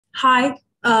Hi,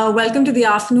 welcome to the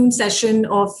afternoon session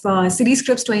of City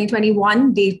Scripts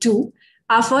 2021, Day 2.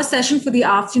 Our first session for the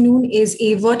afternoon is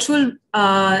a virtual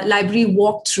library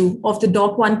walkthrough of the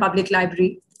Dokk1 Public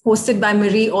Library, hosted by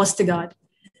Marie Østergård.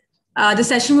 The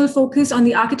session will focus on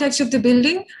the architecture of the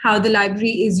building, how the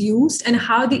library is used, and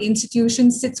how the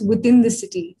institution sits within the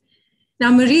city.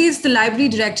 Now, Marie is the library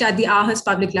director at the Aarhus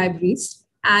Public Libraries.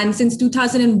 And since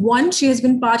 2001, she has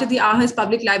been part of the Aarhus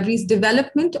Public Libraries'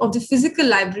 development of the physical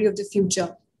library of the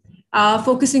future,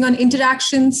 focusing on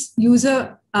interactions,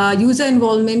 user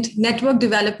involvement, network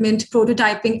development,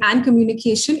 prototyping, and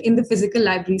communication in the physical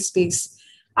library space.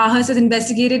 Aarhus has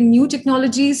investigated new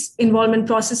technologies, involvement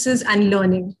processes, and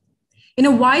learning. In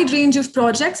a wide range of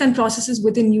projects and processes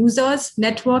within users,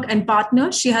 network, and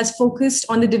partners, she has focused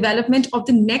on the development of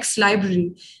the next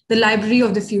library, the library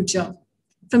of the future.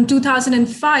 From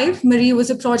 2005, Marie was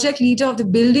a project leader of the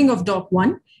building of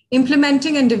Dokk1,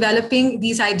 implementing and developing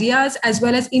these ideas, as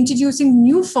well as introducing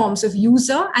new forms of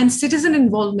user and citizen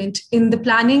involvement in the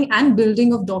planning and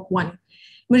building of Dokk1.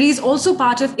 Marie is also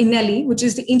part of INELI, which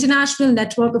is the International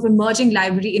Network of Emerging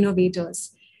Library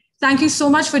Innovators. Thank you so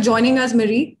much for joining us,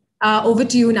 Marie. Over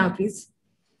to you now, please.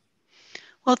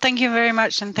 Well, thank you very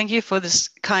much, and thank you for this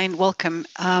kind welcome.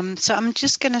 So I'm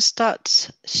just going to start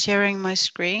sharing my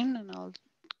screen, and I'll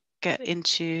get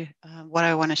into what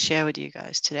I want to share with you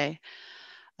guys today.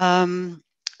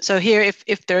 So here,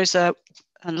 if there's a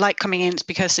light coming in, it's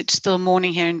because it's still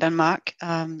morning here in Denmark.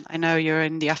 I know you're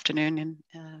in the afternoon,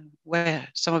 in where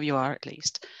some of you are at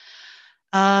least.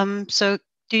 So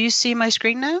do you see my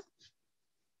screen now?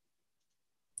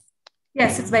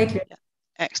 Yes, it's very clear. Yeah,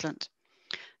 excellent.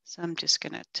 So I'm just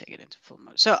going to take it into full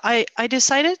mode. So I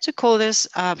decided to call this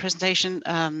presentation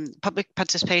Public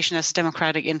Participation as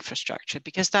Democratic Infrastructure,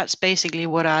 because that's basically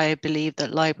what I believe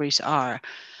that libraries are.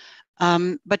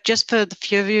 But just for the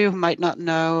few of you who might not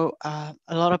know a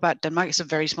lot about Denmark, it's a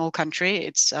very small country.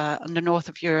 It's in the north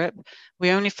of Europe.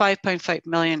 We're only 5.5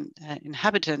 million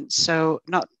inhabitants, so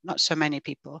not so many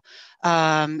people.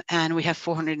 And we have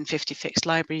 450 fixed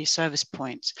library service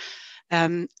points.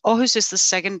 Aarhus is the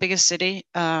second biggest city,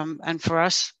 and for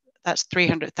us, that's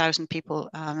 300,000 people.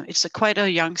 It's quite a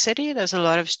young city. There's a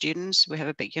lot of students. We have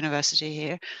a big university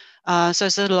here. So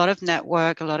there's a lot of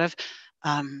network, a lot of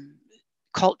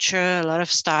culture, a lot of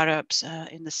startups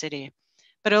in the city.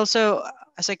 But also,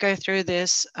 as I go through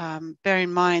this, bear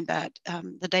in mind that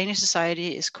the Danish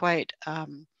society is quite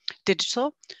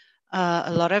digital.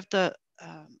 A lot of the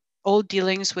all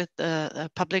dealings with the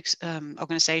public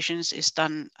organizations is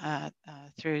done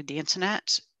through the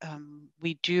internet.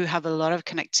 We do have a lot of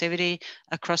connectivity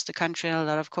across the country, a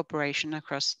lot of cooperation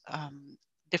across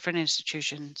different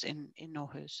institutions in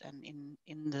Aarhus and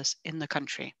in the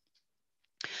country.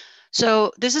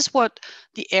 So this is what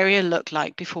the area looked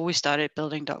like before we started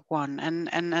building Dokk1.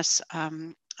 And as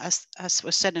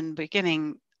was said in the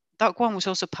beginning, Dokk1 was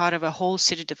also part of a whole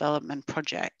city development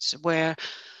project where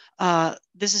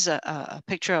this is a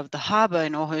picture of the harbor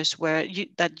in Aarhus, where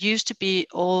that used to be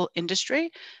all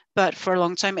industry, but for a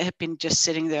long time it had been just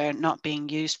sitting there, not being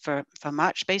used for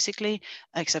much, basically,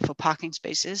 except for parking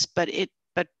spaces. But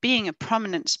being a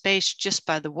prominent space just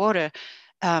by the water,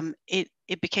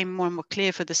 it became more and more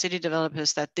clear for the city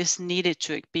developers that this needed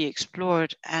to be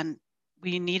explored, and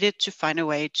we needed to find a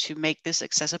way to make this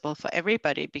accessible for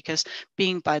everybody, because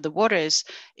being by the water is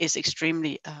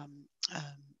extremely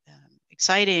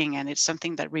exciting, and it's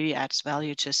something that really adds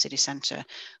value to a city center.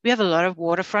 We have a lot of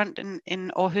waterfront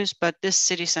in Aarhus, but this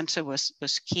city center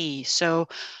was key. So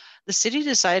the city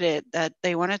decided that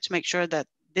they wanted to make sure that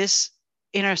this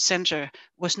inner center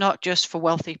was not just for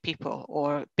wealthy people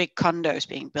or big condos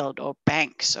being built or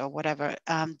banks or whatever.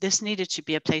 This needed to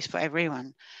be a place for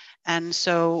everyone. And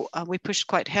so we pushed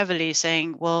quite heavily,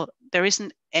 saying, well, there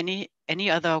isn't any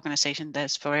other organization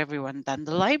that's for everyone than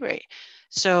the library.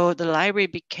 So the library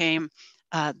became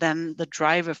then the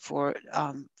driver for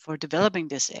developing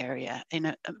this area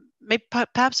in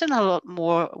perhaps in a lot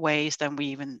more ways than we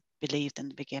even believed in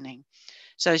the beginning.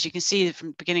 So as you can see from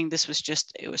the beginning,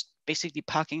 it was basically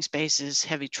parking spaces,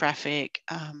 heavy traffic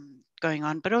going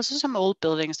on, but also some old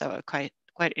buildings that were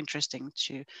quite interesting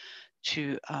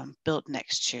to build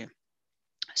next to.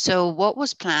 So what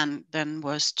was planned then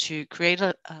was to create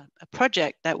a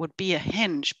project that would be a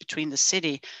hinge between the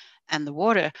city and the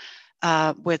water,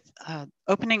 with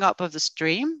opening up of the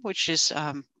stream, which is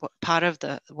part of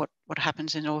what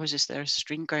happens in Aarhus is there's a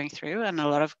stream going through and a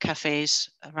lot of cafes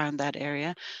around that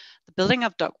area. The building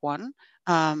of Dokk1,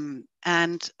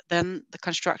 and then the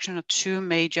construction of two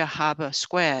major harbor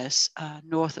squares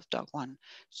north of Dokk1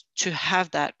 to have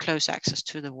that close access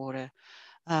to the water.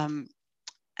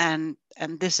 And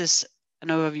this is an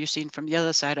overview scene from the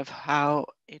other side of how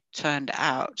it turned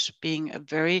out, being a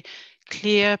very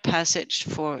clear passage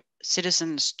for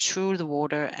citizens to the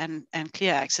water and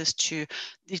clear access to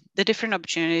the different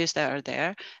opportunities that are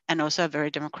there, and also a very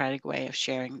democratic way of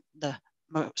sharing one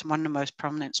of the most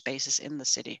prominent spaces in the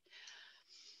city.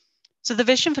 So the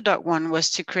vision for Dokk1 was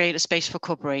to create a space for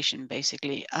cooperation,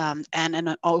 basically, and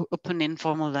an open,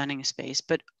 informal learning space.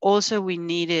 But also we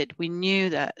knew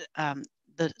that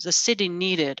the city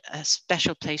needed a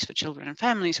special place for children and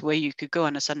families where you could go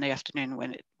on a Sunday afternoon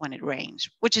when it rains,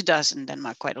 which it does in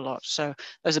Denmark quite a lot. So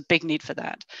there's a big need for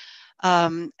that.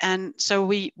 And so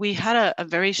we had a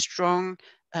very strong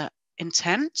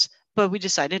intent, but we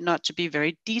decided not to be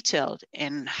very detailed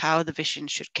in how the vision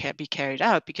should be carried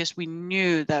out, because we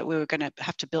knew that we were going to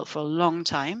have to build for a long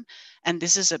time. And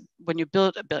this is when you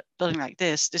build a building like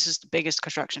this is the biggest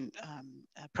construction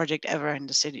project ever in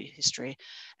the city history.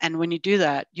 And when you do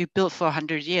that, you build for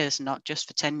 100 years, not just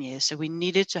for 10 years. So we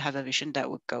needed to have a vision that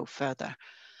would go further.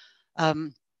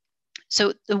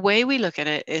 So the way we look at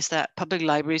it is that public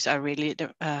libraries are really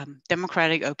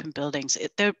democratic open buildings.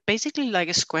 They're basically like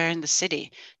a square in the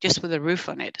city, just with a roof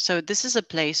on it. So this is a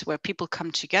place where people come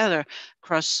together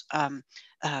across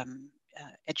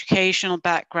educational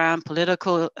background,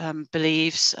 political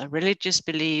beliefs, religious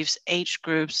beliefs, age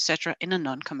groups, etc., in a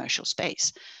non-commercial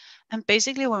space. And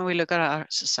basically, when we look at our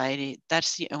society,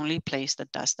 that's the only place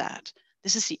that does that.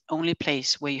 This is the only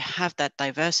place where you have that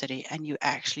diversity and you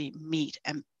actually meet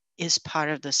and is part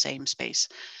of the same space.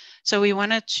 So we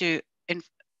wanted to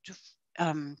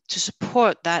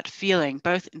support that feeling,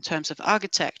 both in terms of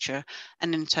architecture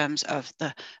and in terms of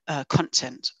the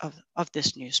content of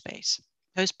this new space.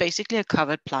 So it's basically a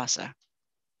covered plaza.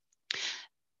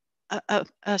 A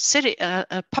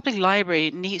public library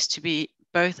needs to be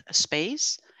both a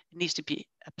space, it needs to be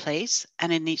a place,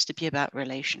 and it needs to be about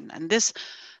relation. And this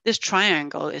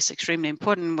triangle is extremely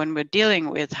important when we're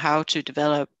dealing with how to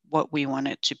develop what we want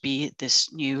it to be,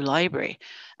 this new library.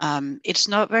 It's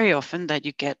not very often that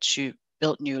you get to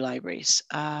build new libraries.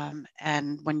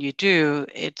 And when you do,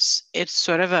 it's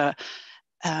sort of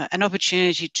an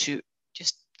opportunity to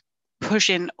just push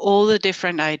in all the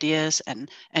different ideas and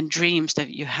dreams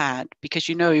that you had, because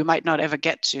you know you might not ever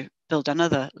get to build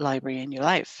another library in your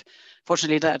life.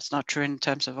 Fortunately, that's not true in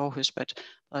terms of Aarhus, but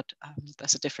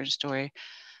that's a different story.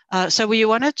 So we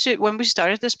wanted to, when we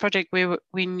started this project,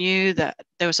 we knew that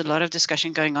there was a lot of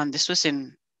discussion going on. This was I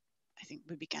think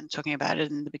we began talking about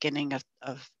it in the beginning of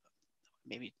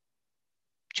maybe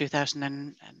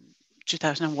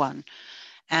 2001.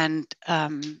 And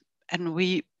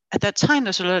we, at that time,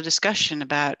 there's a lot of discussion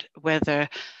about whether,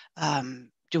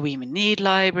 do we even need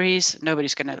libraries?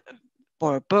 Nobody's going to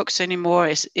borrow books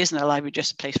anymore. Isn't a library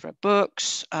just a place for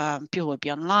books? People will be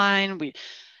online,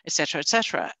 et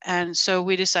cetera, and so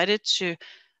we decided to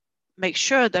make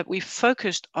sure that we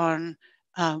focused on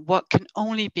what can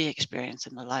only be experienced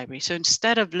in the library. So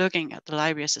instead of looking at the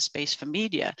library as a space for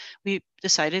media, we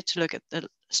decided to look at the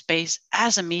space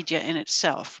as a media in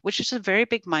itself, which is a very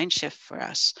big mind shift for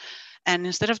us. And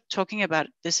instead of talking about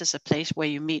this as a place where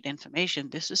you meet information,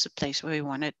 this is a place where we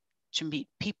wanted to meet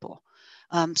people.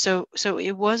 So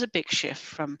it was a big shift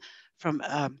from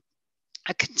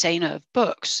a container of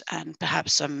books and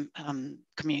perhaps some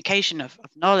communication of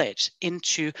knowledge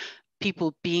into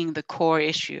people being the core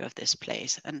issue of this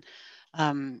place. And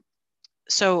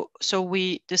so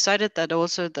we decided that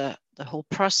also the whole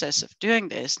process of doing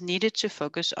this needed to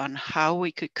focus on how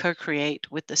we could co-create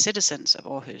with the citizens of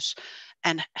Aarhus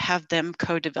and have them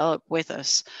co-develop with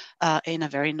us in a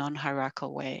very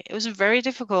non-hierarchical way. It was a very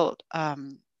difficult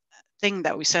thing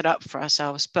that we set up for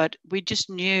ourselves, but we just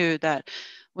knew that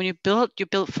when you build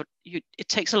for you, it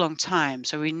takes a long time.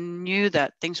 So we knew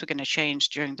that things were going to change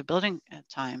during the building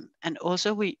time, and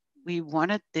also we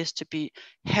wanted this to be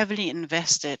heavily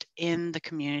invested in the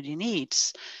community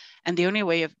needs, and the only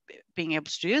way of being able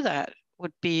to do that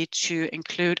would be to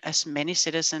include as many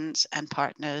citizens and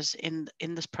partners in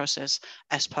this process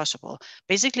as possible.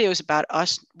 Basically, it was about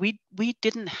us. We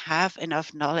didn't have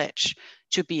enough knowledge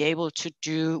to be able to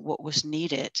do what was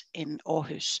needed in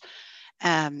Aarhus,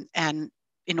 and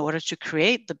in order to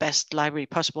create the best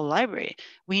possible library,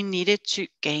 we needed to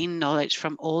gain knowledge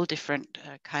from all different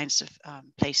kinds of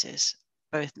places,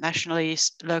 both nationally,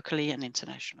 locally, and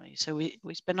internationally. So we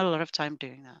spent a lot of time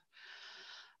doing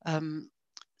that.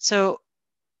 So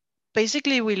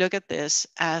basically, we look at this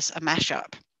as a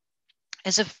mashup.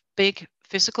 It's a big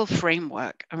physical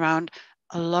framework around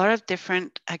a lot of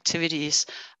different activities,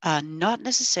 not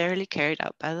necessarily carried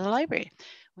out by the library.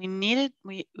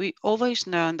 We always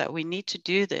known that we need to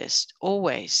do this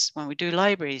always. When we do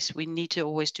libraries, we need to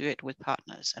always do it with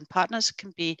partners, and partners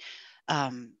can be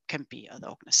can be other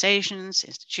organizations,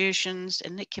 institutions,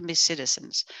 and it can be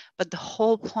citizens. But the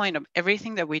whole point of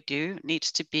everything that we do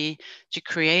needs to be to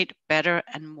create better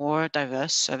and more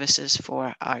diverse services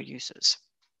for our users.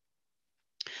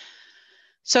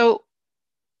 So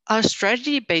our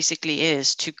strategy basically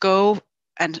is to go,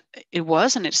 and it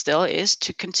was and it still is,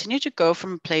 to continue to go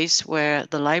from a place where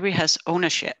the library has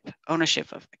ownership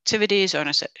of activities,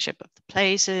 ownership of the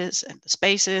places and the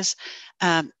spaces,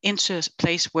 into a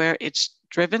place where it's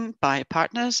driven by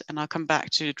partners, and I'll come back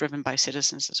to driven by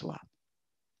citizens as well.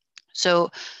 So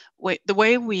the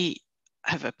way we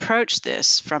have approached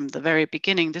this from the very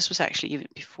beginning, this was actually even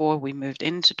before we moved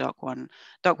into Dokk1.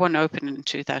 Dokk1 opened in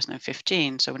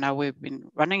 2015, so now we've been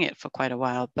running it for quite a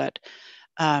while. But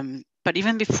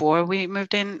even before we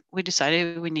moved in, we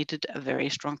decided we needed a very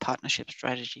strong partnership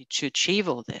strategy to achieve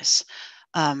all this.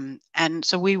 And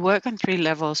so we work on 3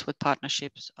 levels with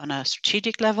partnerships: on a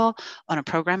strategic level, on a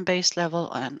program-based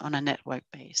level, and on a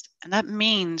network-based. And that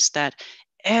means that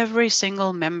every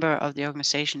single member of the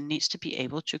organization needs to be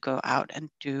able to go out and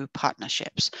do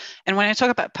partnerships. And when I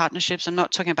talk about partnerships, I'm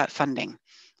not talking about funding.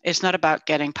 It's not about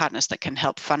getting partners that can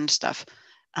help fund stuff.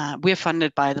 We're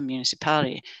funded by the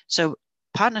municipality. So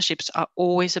partnerships are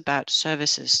always about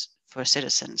services for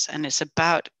citizens, and it's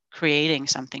about creating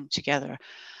something together.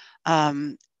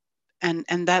 And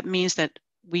that means that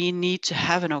we need to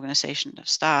have an organization of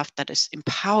staff that is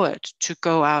empowered to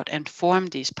go out and form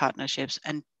these partnerships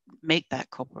and make that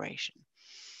cooperation.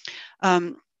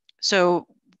 So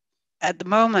at the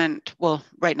moment, well,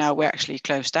 right now we're actually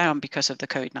closed down because of the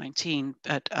COVID-19,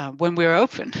 but when we're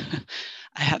open,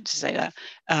 I have to say that,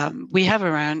 we have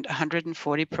around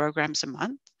 140 programs a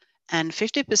month, and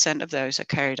 50% of those are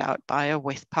carried out by or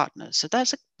with partners. So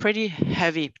that's a pretty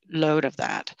heavy load of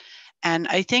that. And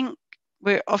I think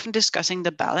we're often discussing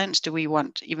the balance. Do we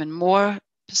want even more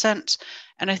percent?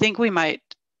 And I think we might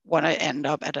want to end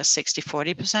up at a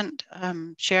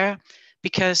 60-40% share,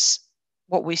 because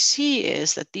what we see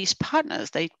is that these partners,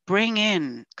 they bring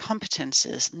in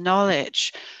competences,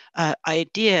 knowledge,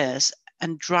 ideas,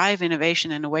 and drive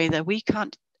innovation in a way that we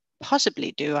can't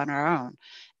possibly do on our own.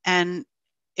 And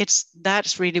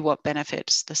that's really what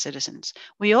benefits the citizens.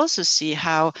 We also see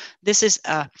how this is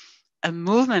a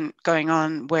movement going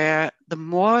on where the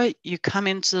more you come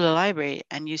into the library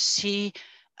and you see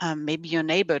maybe your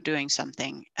neighbor doing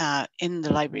something in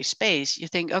the library space, you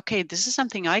think, okay, this is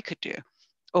something I could do.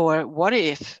 Or what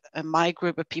if my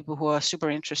group of people who are super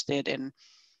interested in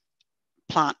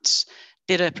plants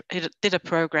did a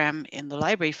program in the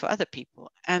library for other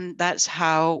people? And that's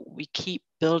how we keep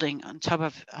building on top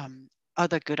of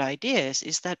other good ideas,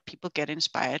 is that people get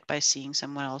inspired by seeing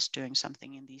someone else doing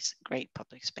something in these great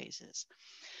public spaces.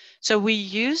 So we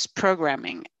use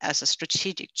programming as a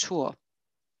strategic tool,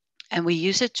 and we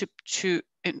use it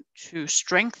to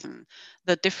strengthen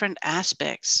the different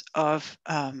aspects of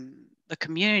the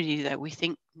community that we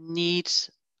think needs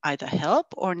either help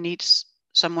or needs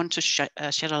someone to shed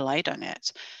a light on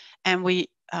it. And we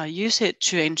use it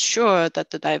to ensure that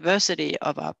the diversity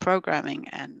of our programming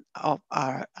and of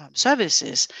our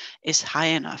services is high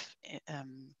enough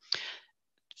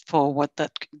for what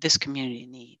this community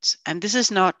needs. And this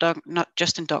is not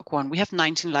just in Dokk1. We have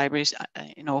 19 libraries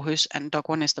in Aarhus, and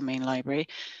Dokk1 is the main library,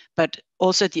 but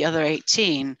also the other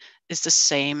 18 is the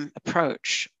same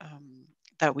approach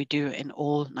that we do in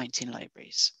all 19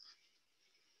 libraries.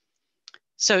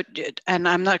 So, and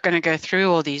I'm not going to go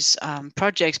through all these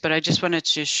projects, but I just wanted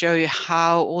to show you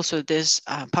how also this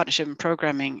partnership and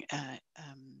programming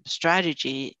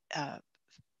strategy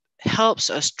helps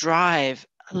us drive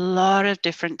a lot of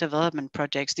different development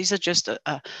projects. These are just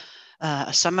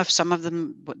some of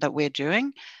them that we're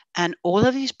doing. And all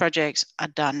of these projects are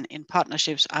done in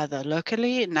partnerships, either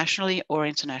locally, nationally, or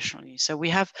internationally. So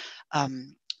we have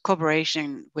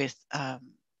cooperation with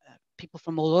people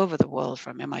from all over the world,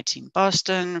 from MIT in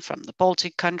Boston, from the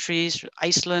Baltic countries,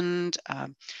 Iceland,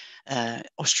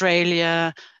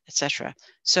 Australia, etc.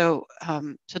 So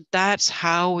that's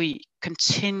how we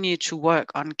continue to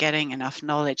work on getting enough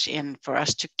knowledge in for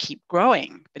us to keep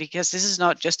growing. Because this is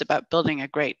not just about building a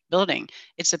great building,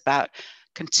 it's about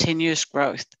continuous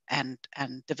growth and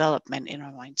development in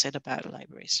our mindset about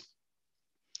libraries.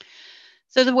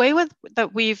 So the way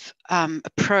that we've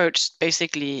approached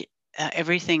basically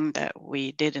everything that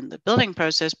we did in the building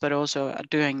process, but also are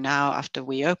doing now after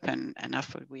we open and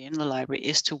after we're in the library,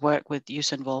 is to work with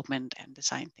user involvement and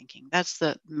design thinking. That's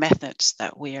the methods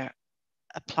that we are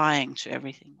applying to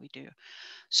everything we do.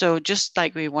 So just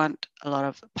like we want a lot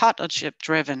of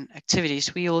partnership-driven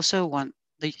activities, we also want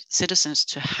the citizens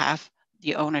to have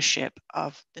the ownership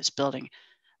of this building.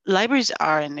 Libraries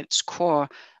are in its core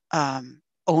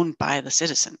owned by the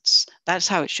citizens. That's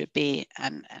how it should be.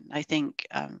 And I think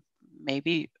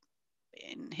maybe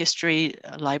in history,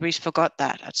 libraries forgot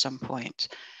that at some point.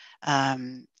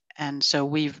 And so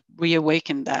we've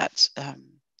reawakened that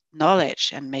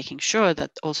knowledge and making sure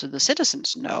that also the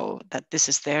citizens know that this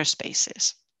is their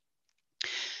spaces.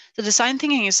 The design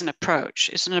thinking is an approach.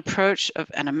 It's an approach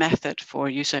and a method for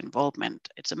user involvement.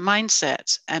 It's a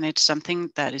mindset, and it's something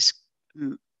that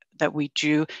we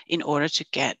do in order to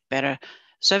get better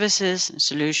services and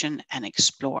solution and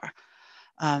explore.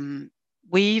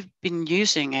 We've been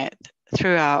using it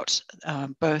throughout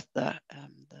both the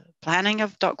planning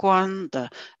of Dokk1, the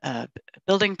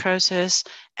building process,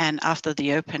 and after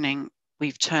the opening,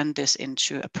 we've turned this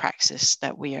into a praxis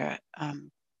that we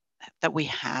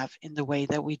have in the way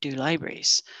that we do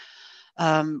libraries.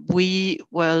 We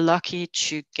were lucky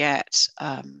to get.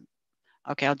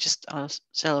 Okay, I'll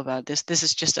say about this. This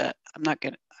is just I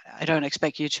don't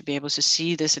expect you to be able to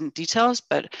see this in details,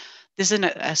 but this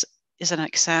is an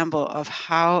example of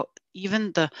how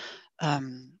even the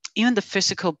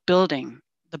physical building,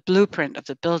 the blueprint of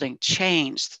the building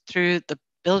changed through the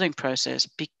building process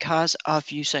because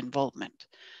of user involvement.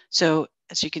 So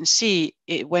as you can see,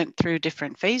 it went through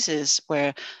different phases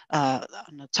where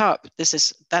on the top,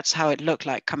 that's how it looked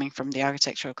like coming from the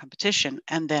architectural competition.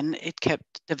 And then it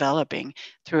kept developing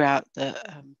throughout the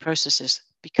processes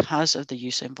because of the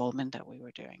user involvement that we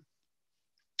were doing.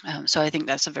 So I think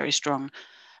that's a very strong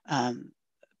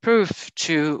proof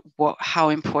to how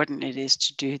important it is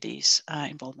to do these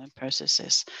involvement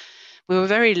processes. We were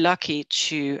very lucky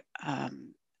to, I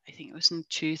think it was in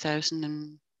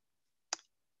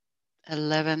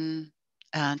 2011,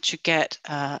 to get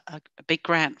a big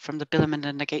grant from the Bill &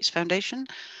 Melinda Gates Foundation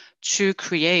to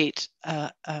create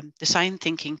a design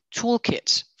thinking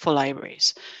toolkit for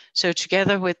libraries. So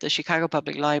together with the Chicago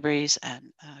Public Libraries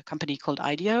and a company called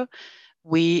IDEO,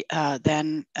 we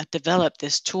then developed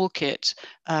this toolkit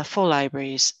for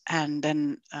libraries, and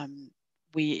then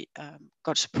we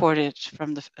got supported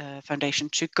from the foundation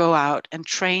to go out and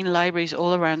train libraries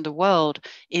all around the world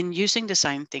in using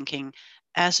design thinking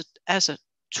as a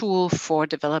tool for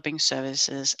developing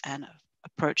services and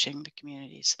approaching the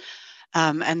communities.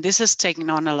 And this has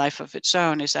taken on a life of its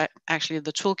own. Is that actually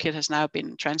the toolkit has now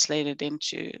been translated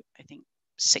into, I think,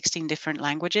 16 different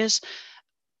languages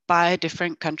by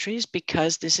different countries,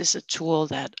 because this is a tool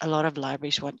that a lot of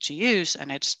libraries want to use, and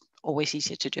it's always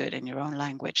easier to do it in your own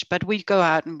language. But we go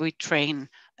out and we train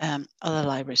other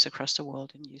libraries across the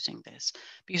world in using this,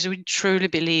 because we truly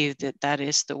believe that that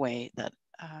is the way that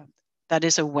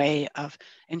is a way of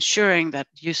ensuring that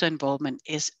user involvement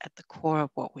is at the core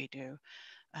of what we do.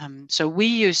 So we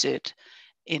use it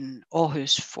in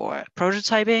Aarhus for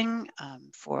prototyping,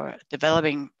 for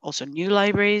developing also new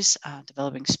libraries,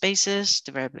 developing spaces,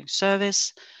 developing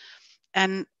service.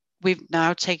 And we've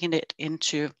now taken it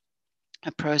into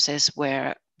a process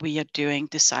where we are doing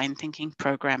design thinking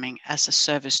programming as a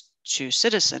service to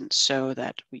citizens, so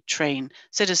that we train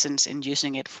citizens in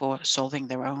using it for solving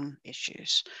their own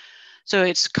issues. So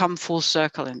it's come full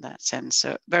circle in that sense.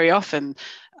 So very often,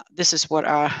 this is what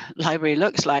our library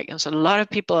looks like. There's a lot of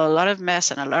people, a lot of mess,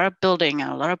 and a lot of building,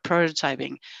 and a lot of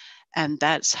prototyping. And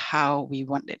that's how we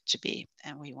want it to be.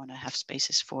 And we want to have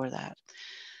spaces for that.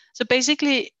 So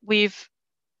basically, we've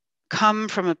come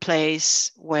from a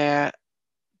place where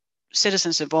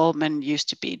citizens' involvement used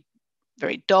to be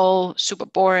very dull, super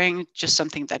boring, just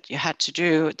something that you had to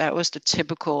do. That was the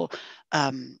typical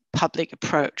public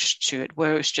approach to it,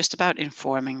 where it was just about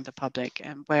informing the public.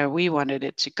 And where we wanted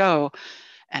it to go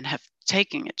and have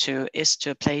taken it to is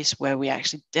to a place where we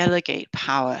actually delegate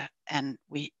power, and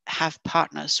we have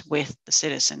partners with the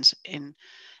citizens in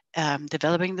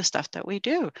developing the stuff that we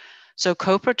do. So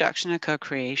co-production and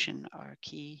co-creation are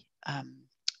key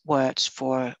words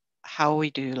for how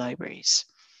we do libraries.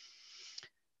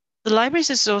 The libraries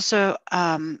is also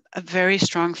a very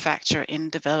strong factor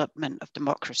in development of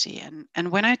democracy.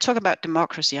 And when I talk about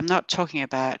democracy, I'm not talking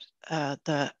about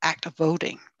the act of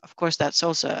voting. Of course, that's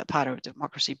also a part of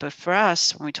democracy. But for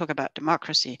us, when we talk about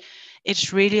democracy,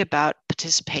 it's really about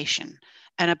participation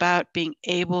and about being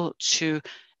able to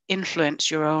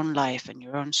influence your own life and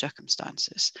your own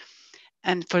circumstances.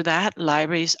 And for that,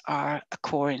 libraries are a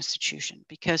core institution,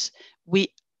 because we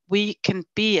can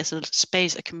be, as a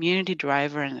space, a community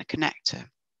driver and a connector.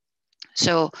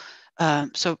 So,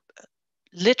 so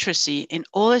literacy in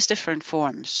all its different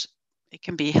forms, it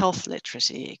can be health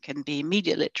literacy, it can be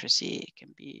media literacy, it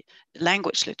can be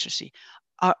language literacy,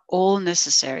 are all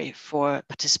necessary for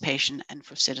participation and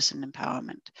for citizen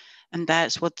empowerment. And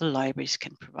that's what the libraries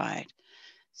can provide.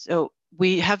 So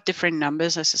we have different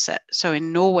numbers, as I said. So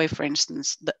in Norway, for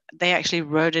instance, they actually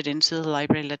wrote it into the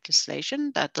library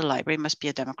legislation that the library must be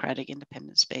a democratic,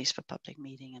 independent space for public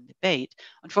meeting and debate.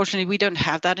 Unfortunately, we don't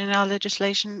have that in our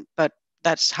legislation, but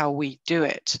that's how we do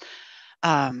it.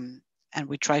 And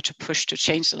we try to push to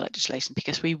change the legislation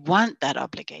because we want that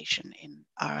obligation in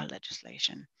our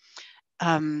legislation.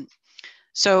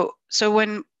 So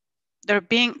when they're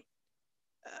being,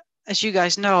 as you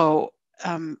guys know,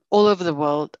 all over the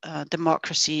world,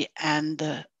 democracy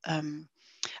and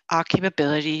our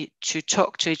capability to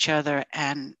talk to each other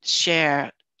and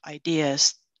share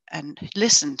ideas and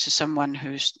listen to someone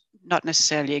who's not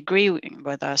necessarily agreeing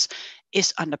with us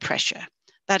is under pressure.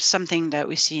 That's something that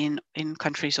we see in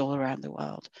countries all around the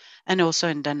world, and also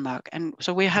in Denmark. And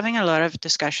so we're having a lot of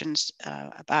discussions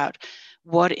about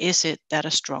what is it that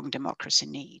a strong democracy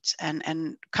needs.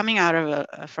 And coming out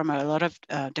of from a lot of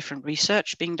different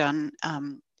research being done,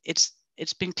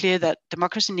 it's been clear that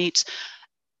democracy needs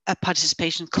a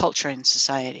participation culture in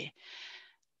society.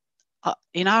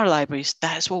 In our libraries,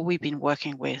 that's what we've been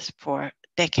working with for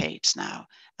decades now.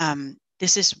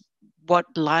 This is what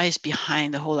lies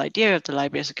behind the whole idea of the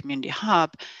library as a community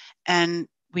hub. And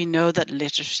we know that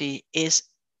literacy is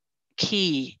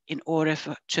key in order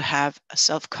to have a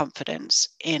self-confidence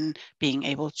in being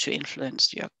able to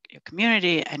influence your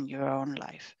community and your own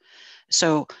life.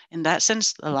 So in that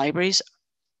sense, the libraries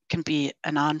can be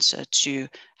an answer to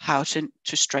how to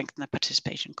strengthen the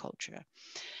participation culture.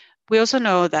 We also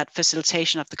know that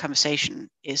facilitation of the conversation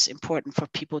is important for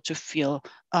people to feel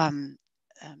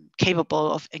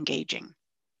capable of engaging.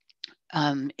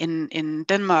 In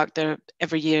Denmark,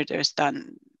 every year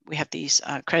we have these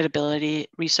credibility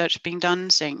research being done,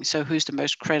 saying, so who's the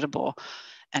most credible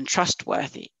and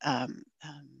trustworthy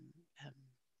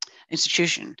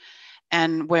institution?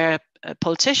 And where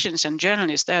politicians and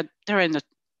journalists, they're in the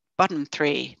bottom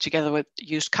 3, together with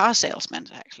used car salesmen,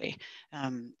 actually.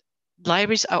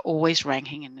 Libraries are always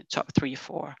ranking in the top 3 or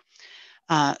 4.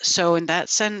 So in that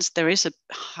sense, there is a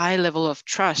high level of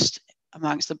trust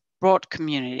amongst the broad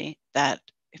community that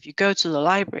if you go to the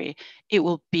library, it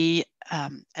will be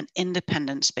an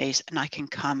independent space, and I can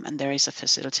come and there is a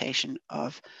facilitation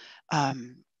of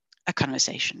a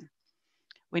conversation.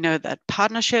 We know that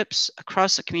partnerships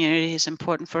across the community is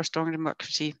important for a strong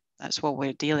democracy. That's what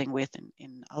we're dealing with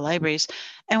in our libraries.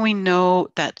 And we know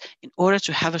that in order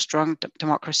to have a strong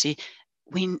democracy,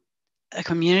 a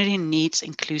community needs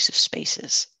inclusive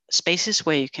spaces, spaces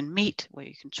where you can meet, where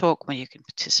you can talk, where you can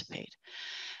participate.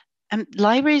 And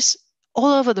libraries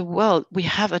all over the world, we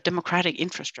have a democratic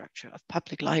infrastructure of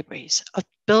public libraries, of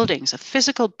buildings, of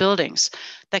physical buildings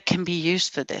that can be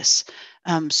used for this.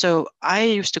 So I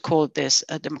used to call this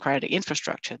a democratic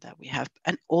infrastructure that we have.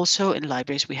 And also in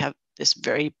libraries, we have this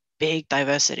very big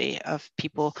diversity of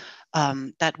people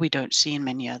that we don't see in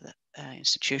many other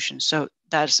institutions. So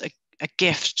that's a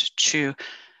gift to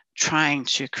trying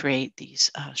to create these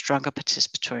stronger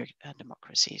participatory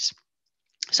democracies.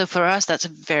 So for us, that's a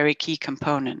very key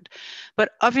component. But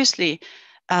obviously,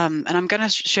 and I'm going to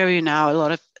show you now a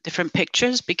lot of different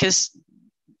pictures, because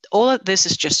all of this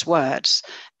is just words.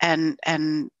 And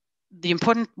the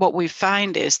important, what we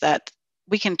find is that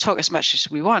we can talk as much as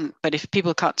we want, but if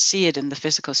people can't see it in the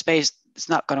physical space, it's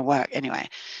not going to work anyway.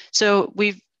 So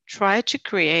we've tried to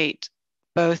create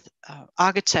both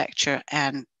architecture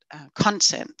and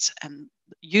content and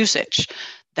usage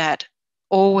that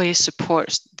always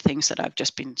supports the things that I've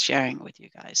just been sharing with you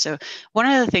guys. So one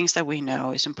of the things that we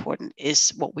know is important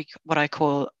is what I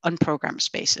call unprogrammed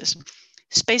spaces.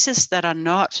 Spaces that are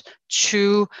not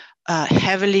too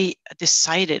heavily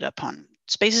decided upon.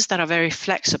 Spaces that are very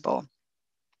flexible.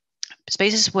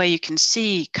 Spaces where you can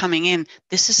see coming in,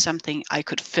 this is something I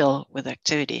could fill with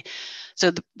activity.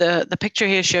 So the picture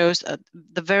here shows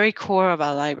the very core of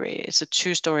our library. It's a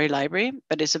 2-story library,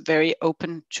 but it's a very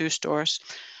open 2 stores.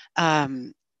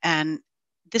 And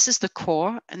this is the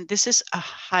core, and this is a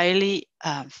highly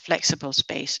flexible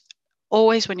space.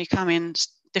 Always when you come in,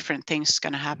 different things are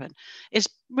going to happen. It's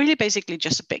really basically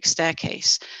just a big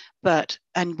staircase,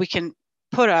 and we can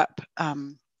put up,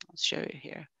 I'll show you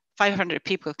here, 500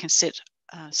 people can sit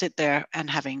there and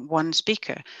having one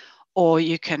speaker, or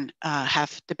you can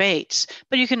have debates,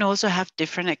 but you can also have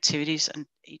different activities on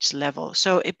each level.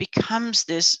 So it becomes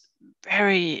this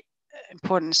very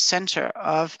important center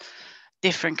of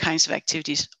different kinds of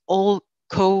activities, all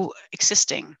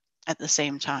coexisting at the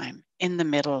same time in the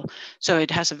middle. So it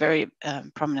has a very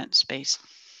prominent space.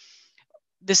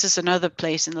 This is another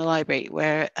place in the library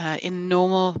where in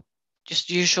normal,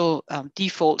 just usual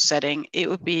default setting, it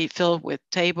would be filled with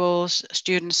tables,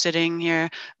 students sitting here,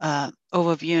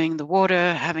 overviewing the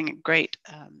water, having a great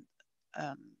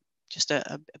just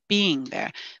a being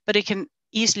there, but it can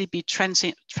easily be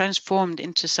transformed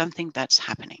into something that's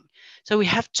happening. So we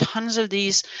have tons of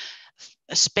these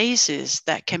spaces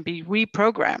that can be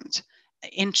reprogrammed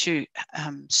into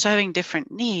serving different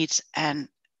needs and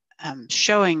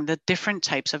showing the different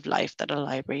types of life that a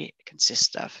library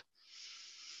consists of.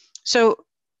 So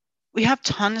we have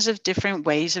tons of different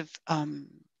ways of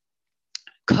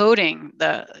coding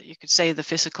you could say, the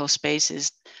physical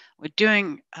spaces. We're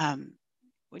doing,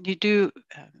 when you do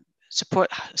support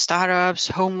startups,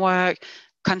 homework,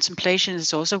 contemplation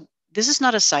is also, this is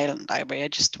not a silent library. I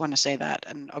just want to say that,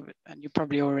 and you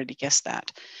probably already guessed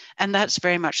that. And that's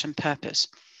very much on purpose.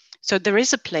 So there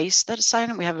is a place that is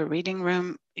silent. We have a reading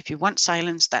room. If you want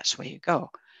silence, that's where you go.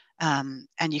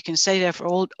 And you can stay there for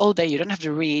all day. You don't have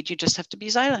to read. You just have to be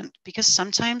silent, because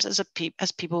sometimes as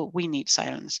people, we need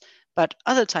silence, but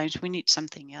other times we need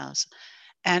something else.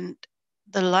 And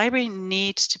the library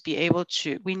needs to be able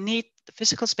to, the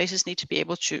physical spaces need to be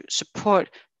able to support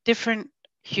different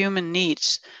human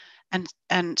needs.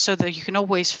 And so that you can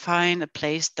always find a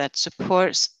place that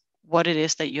supports what it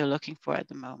is that you're looking for at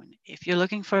the moment. If you're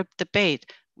looking for a debate,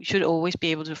 we should always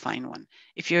be able to find one.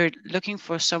 If you're looking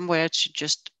for somewhere to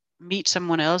just meet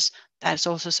someone else, that's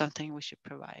also something we should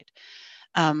provide.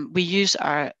 We use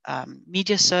our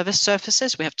media service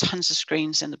surfaces. We have tons of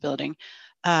screens in the building.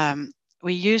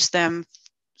 We use them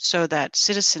so that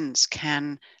citizens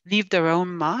can leave their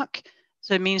own mark.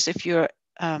 So it means if you're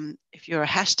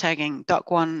hashtagging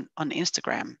Dokk1 on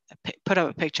Instagram, put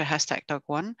up a picture, hashtag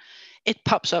Dokk1, it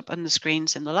pops up on the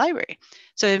screens in the library.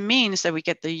 So it means that we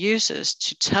get the users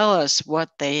to tell us what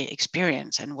they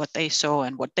experience and what they saw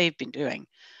and what they've been doing.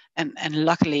 And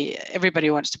luckily,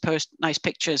 everybody wants to post nice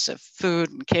pictures of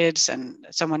food and kids and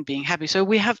someone being happy. So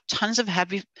we have tons of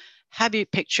happy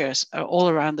pictures all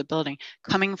around the building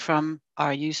coming from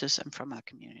our users and from our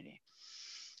community.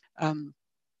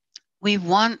 We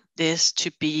want this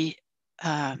to be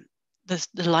the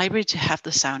library to have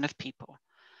the sound of people.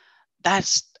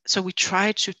 So we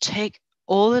try to take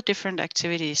all the different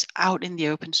activities out in the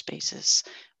open spaces,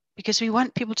 because we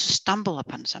want people to stumble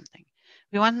upon something.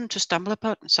 We want them to stumble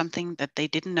upon something that they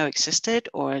didn't know existed,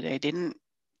 or they didn't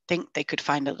think they could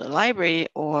find at the library,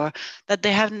 or that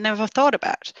they have never thought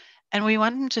about. And we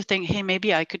want them to think, hey,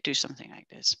 maybe I could do something like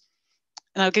this.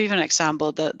 And I'll give you an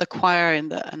example. The choir in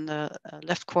the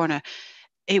left corner,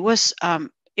 it was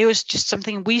just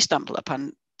something we stumbled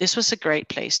upon. This was a great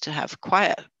place to have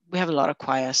choir. We have a lot of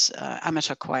choirs,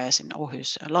 amateur choirs in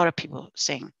Aarhus. A lot of people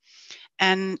sing.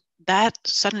 And that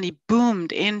suddenly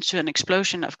boomed into an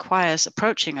explosion of choirs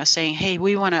approaching us saying, hey,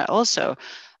 we want to also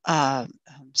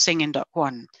sing in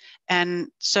Dokk1. And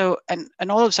so, and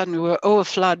all of a sudden we were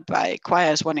overflooded by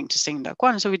choirs wanting to sing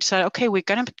Dokk1. So we decided, okay, we're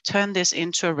going to turn this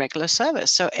into a regular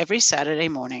service. So every Saturday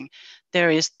morning,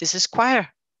 this is choir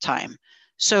time.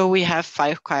 So we have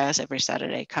 5 choirs every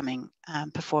Saturday coming,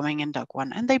 performing in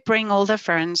Dokk1. And they bring all their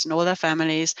friends and all their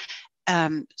families.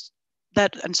 And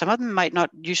some of them might not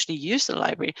usually use the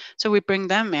library. So we bring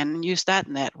them in and use that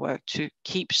network to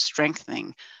keep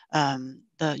strengthening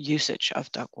the usage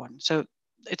of Dokk1. So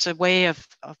it's a way of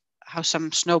how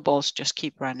some snowballs just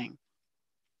keep running.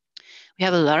 We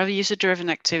have a lot of user-driven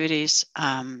activities.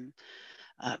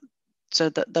 So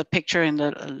the picture in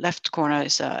the left corner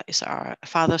is our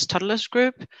fathers toddlers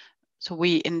group. So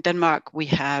in Denmark, we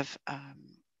have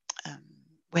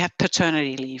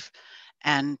paternity leave,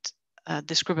 and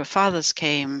this group of fathers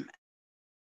came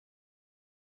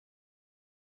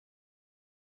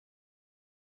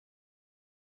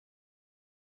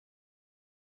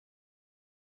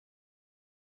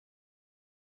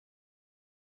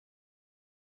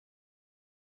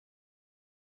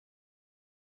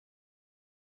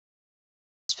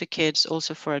for kids,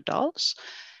 also for adults.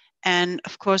 And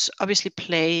of course, obviously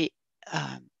play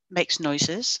makes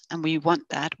noises, and we want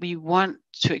that. We want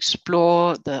to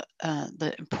explore the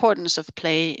importance of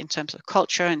play in terms of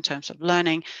culture, in terms of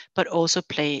learning, but also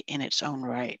play in its own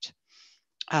right.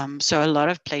 So a lot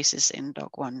of places in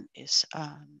Dokk1 is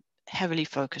heavily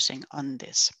focusing on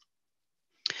this.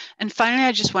 And finally,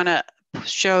 I just want to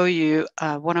show you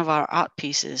one of our art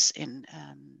pieces in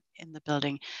the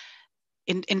building.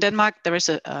 In Denmark, there is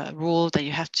a rule that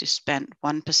you have to spend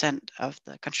 1% of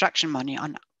the construction money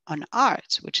on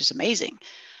art, which is amazing.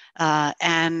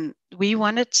 And we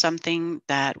wanted something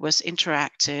that was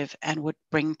interactive and would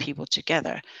bring people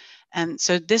together. And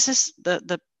so this is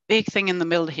the big thing in the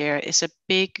middle here is a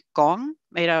big gong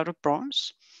made out of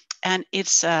bronze. And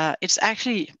it's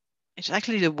actually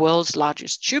the world's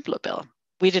largest tubular bell.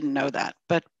 We didn't know that,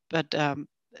 but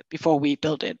before we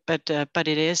built it, but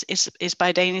it is. It's by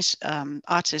a Danish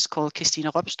artist called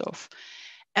Christine Ropsdorff,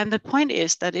 And the point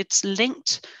is that it's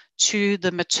linked to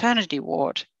the maternity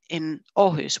ward in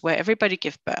Aarhus, where everybody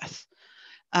gives birth.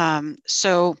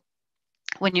 So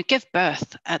when you give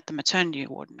birth at the maternity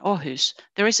ward in Aarhus,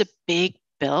 there is a big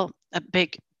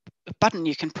button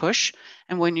you can push.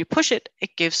 And when you push it,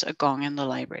 it gives a gong in the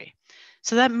library.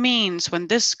 So that means when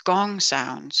this gong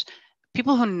sounds,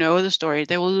 people who know the story,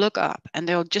 they will look up and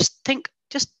they'll just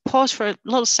pause for a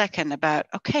little second about,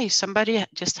 okay, somebody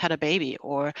just had a baby,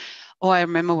 or I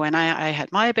remember when I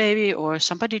had my baby, or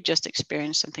somebody just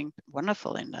experienced something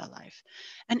wonderful in their life.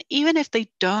 And even if they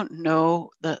don't know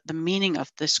the meaning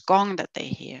of this gong that they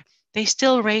hear, they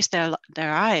still raise their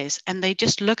eyes and they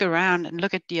just look around and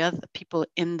look at the other people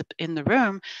in the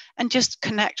room and just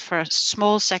connect for a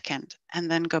small second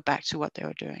and then go back to what they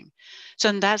were doing. So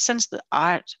in that sense, the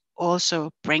art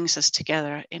also brings us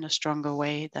together in a stronger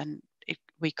way than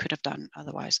we could have done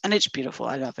otherwise. And it's beautiful.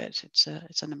 I love it. It's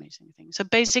an amazing thing. So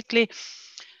basically,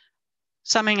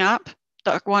 summing up,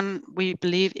 Dokk1, we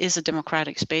believe, is a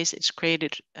democratic space. It's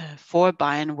created for,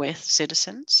 by, and with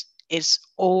citizens. It's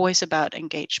always about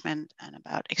engagement and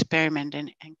about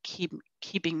experimenting and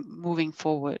keeping moving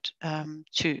forward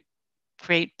to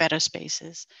create better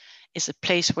spaces. It's a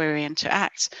place where we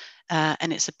interact,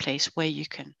 and it's a place where you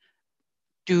can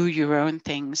do your own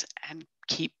things and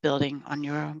keep building on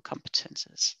your own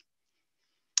competences.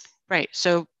 Right,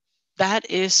 so that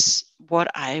is what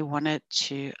I wanted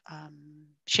to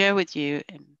share with you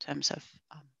in terms of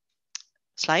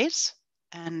slides,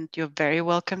 and you're very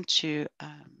welcome to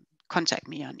contact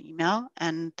me on email,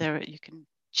 and there you can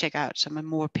check out some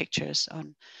more pictures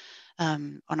on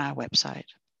our website.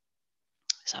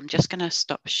 So I'm just gonna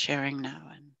stop sharing now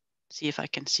and see if I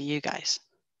can see you guys.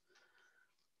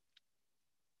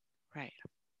 Right.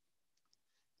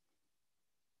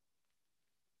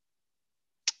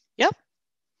 Yep.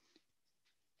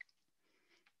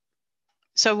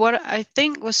 So what I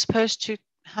think was supposed to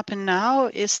happen now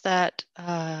is that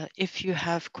if you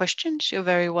have questions, you're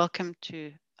very welcome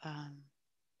to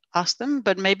ask them,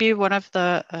 but maybe one of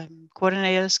the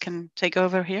coordinators can take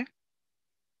over here.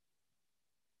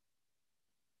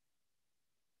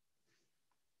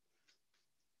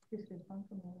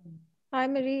 Hi,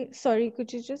 Marie. Sorry,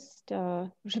 could you just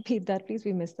repeat that, please?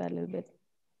 We missed that a little bit.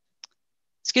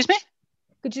 Excuse me?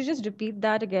 Could you just repeat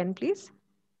that again, please?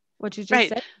 What you just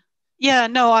said? Yeah,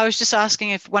 no, I was just asking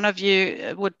if one of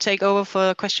you would take over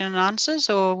for question and answers,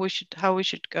 or how we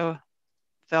should go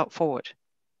forward.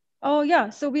 Oh,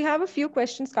 yeah. So we have a few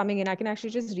questions coming in. I can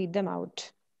actually just read them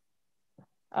out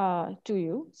to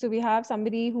you. So we have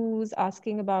somebody who's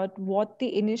asking about what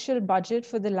the initial budget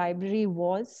for the library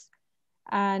was,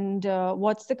 and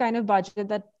what's the kind of budget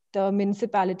that the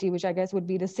municipality, which I guess would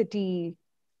be the city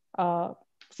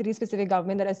specific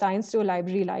government, that assigns to a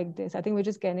library like this. I think we're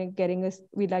just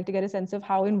we'd like to get a sense of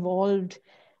how involved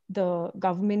the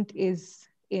government is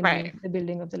in the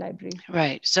building of the library.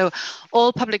 Right. So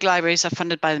all public libraries are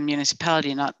funded by the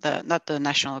municipality, not the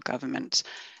national government,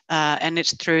 and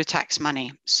it's through tax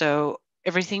money. So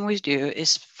everything we do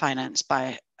is financed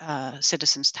by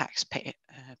citizens' tax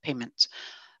payments.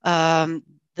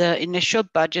 The initial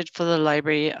budget for the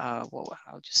library, well,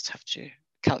 I'll just have to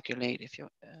calculate if you're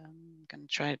going to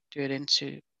try to do it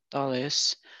into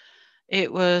dollars.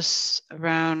 It was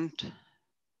around,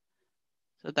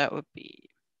 so that would be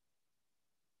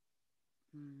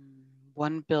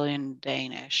 1 billion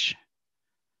Danish.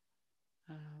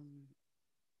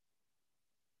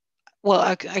 Well,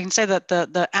 I can say that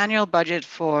the annual budget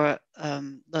for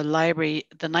the library,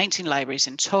 the 19 libraries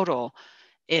in total,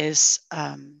 is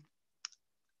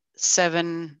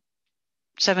 7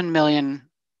 million.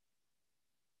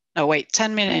 No, wait,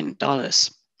 $10 million.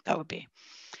 That would be,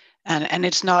 and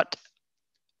it's not.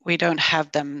 We don't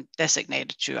have them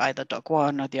designated to either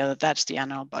Dokk1 or the other. That's the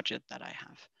annual budget that I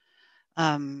have.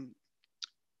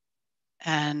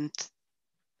 And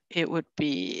it would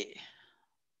be,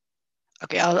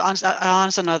 okay, I'll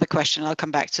answer another question. I'll come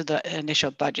back to the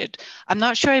initial budget. I'm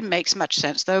not sure it makes much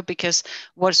sense though, because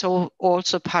what's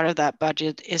also part of that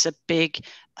budget is a big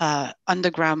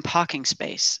underground parking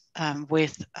space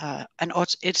with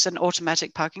it's an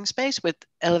automatic parking space with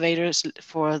elevators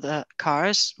for the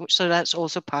cars. So that's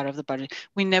also part of the budget.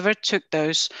 We never took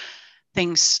those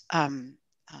things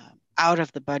out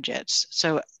of the budgets.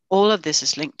 So all of this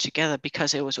is linked together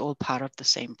because it was all part of the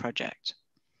same project.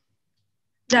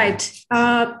 Right.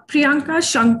 Priyanka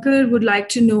Shankar would like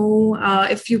to know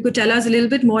if you could tell us a little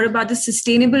bit more about the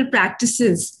sustainable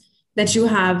practices that you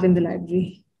have in the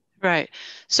library. Right.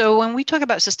 So when we talk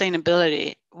about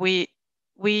sustainability, we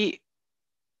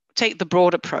take the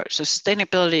broad approach. So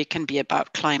sustainability can be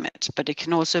about climate, but it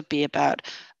can also be about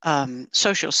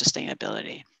social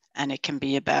sustainability, and it can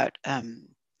be about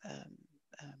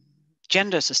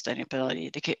gender sustainability.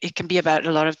 It can be about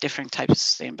a lot of different types of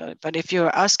sustainability. But if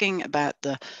you're asking about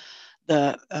the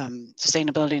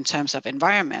sustainability in terms of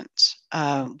environment,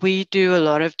 we do a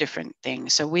lot of different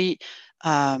things. So we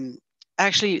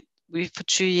actually, for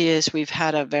 2 years, we've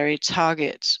had a very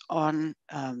target on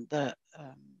the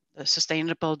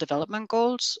Sustainable Development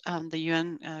Goals, the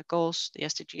UN goals, the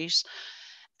SDGs,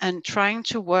 and trying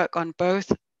to work on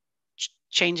both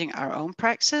changing our own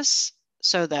praxis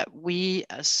so that we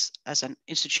as an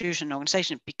institution,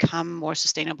 organization, become more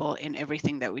sustainable in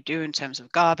everything that we do in terms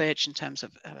of garbage, in terms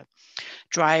of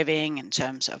driving, in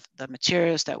terms of the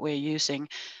materials that we're using,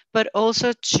 but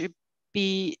also to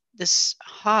be this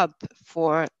hub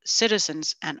for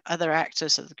citizens and other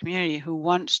actors of the community who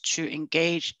want to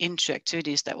engage into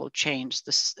activities that will change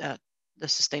the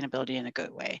sustainability in a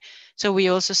good way. So we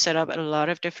also set up a lot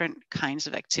of different kinds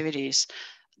of activities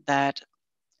that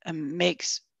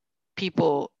makes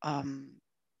people,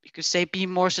 you could say, be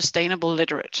more sustainable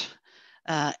literate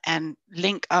and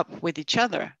link up with each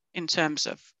other in terms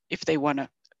of if they want to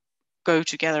go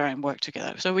together and work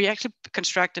together. So we actually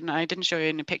constructed, and I didn't show you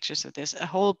any pictures of this, a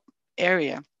whole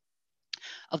area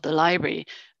of the library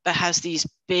that has these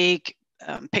big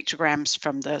pictograms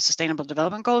from the Sustainable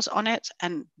Development Goals on it.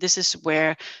 And this is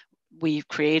where we've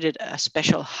created a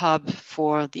special hub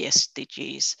for the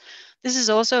SDGs. This is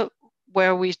also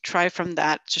where we try from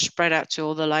that to spread out to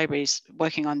all the libraries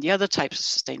working on the other types of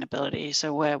sustainability.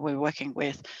 So where we're working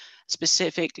with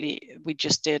specifically, we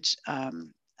just did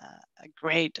a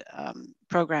great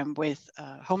program with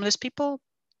homeless people.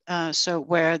 So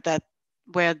where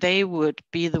they would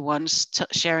be the ones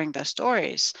sharing their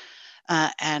stories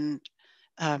and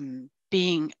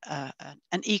being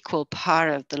an equal part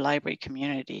of the library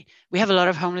community. We have a lot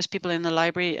of homeless people in the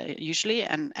library usually,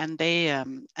 and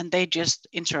they just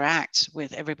interact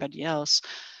with everybody else.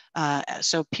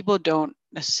 So people don't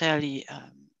necessarily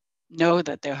know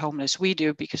that they're homeless. We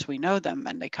do because we know them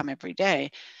and they come every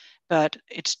day, but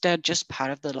they're just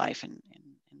part of the life in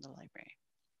the library.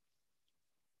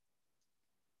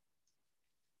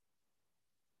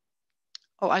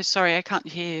 Oh, I'm sorry, I can't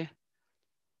hear you.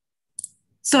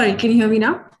 Sorry, can you hear me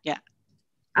now? Yeah.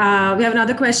 We have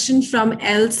another question from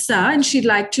Elsa, and she'd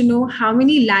like to know how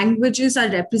many languages are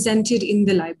represented in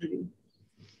the library.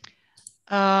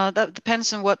 That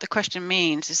depends on what the question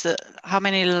means. Is that how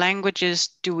many languages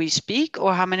do we speak,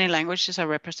 or how many languages are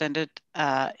represented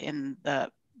in the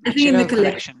material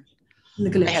collection? In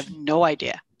the collection. I have no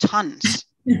idea. Tons.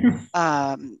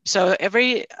 So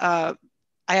every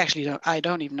I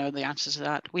don't even know the answer to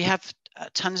that. We have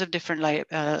tons of different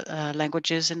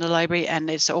languages in the library, and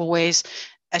it's always,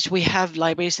 as we have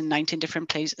libraries in 19 different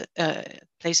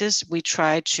places, we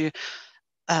try to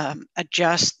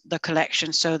adjust the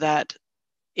collection so that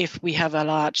if we have a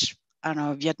large, I don't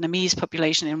know, Vietnamese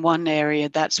population in one area,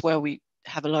 that's where we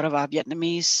have a lot of our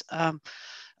Vietnamese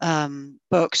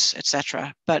books,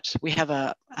 etc. But we have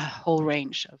a whole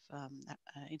range of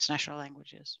international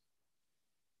languages.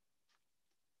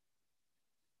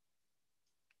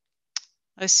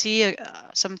 I see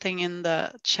something in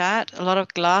the chat, a lot of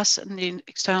glass in the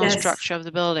external structure of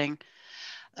the building.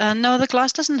 No, the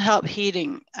glass doesn't help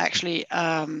heating, actually.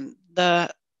 The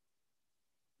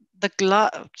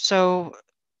glass, so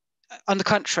on the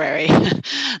contrary,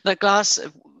 the glass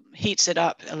heats it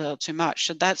up a little too much.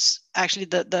 So that's actually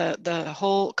the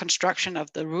whole construction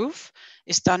of the roof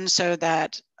is done so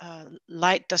that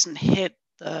light doesn't hit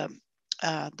the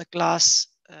glass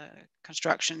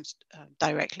constructions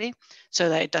directly, so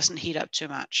that it doesn't heat up too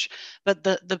much. But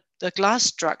the glass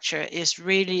structure is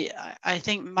really, I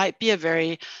think, might be a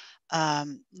very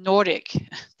Nordic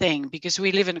thing, because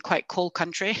we live in a quite cold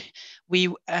country. We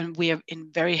are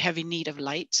in very heavy need of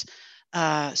light.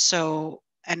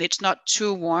 And it's not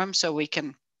too warm, so we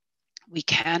can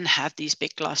have these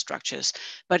big glass structures.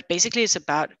 But basically, it's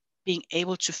about being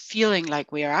able to feeling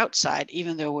like we are outside,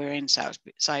 even though we're inside,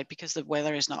 because the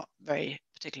weather is not very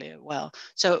particularly well.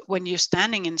 So when you're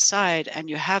standing inside and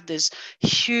you have this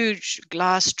huge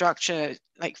glass structure,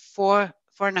 like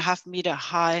 4.5 meter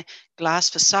high glass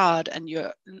facade, and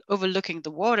you're overlooking the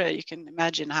water, you can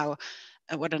imagine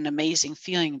what an amazing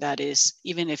feeling that is,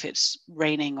 even if it's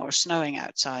raining or snowing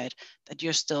outside, that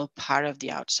you're still part of the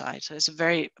outside. So it's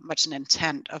very much an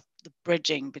intent of the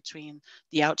bridging between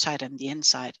the outside and the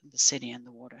inside, the city and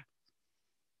the water.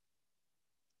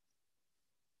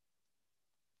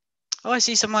 Oh, I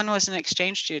see someone was an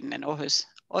exchange student in Aarhus.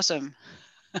 Awesome.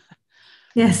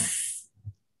 Yes.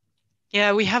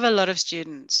 Yeah, we have a lot of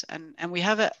students, and we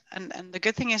have and the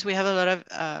good thing is we have a lot of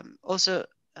also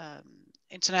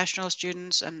international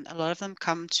students, and a lot of them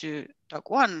come to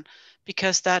Dokk1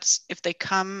 because that's, if they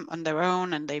come on their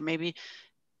own and they maybe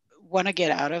want to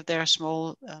get out of their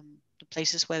small the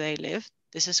places where they live,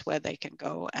 this is where they can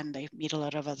go and they meet a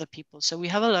lot of other people. So we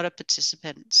have a lot of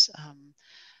participants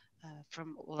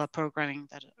from all our programming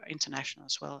that are international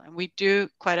as well. And we do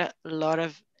quite a lot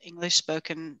of English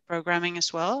spoken programming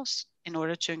as well, in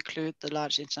order to include the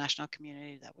large international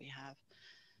community that we have.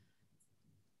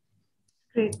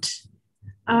 Great.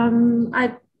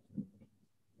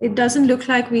 It doesn't look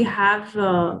like we have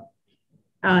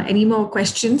any more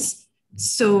questions.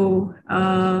 So,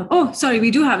 oh, sorry,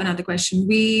 we do have another question.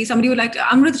 Somebody would like to,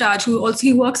 Amrit Raj, who also,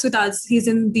 he works with us. He's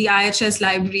in the IHS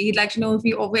library. He'd like to know if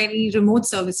we offer any remote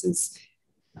services,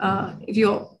 if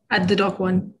you're at the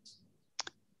Dokk1.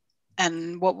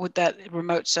 And what would that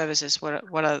remote services, what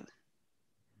are?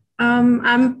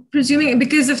 I'm presuming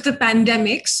because of the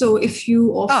pandemic. So if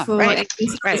you offer any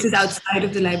services right. outside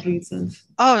of the library itself.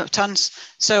 Oh, tons.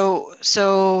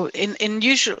 So in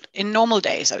normal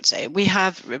days, I would say we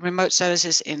have remote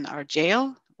services in our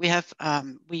jail. We have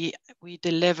we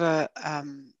deliver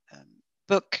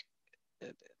book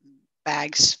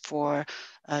bags for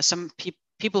some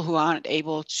people who aren't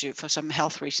able to, for some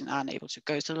health reason, aren't able to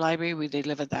go to the library. We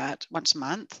deliver that once a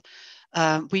month.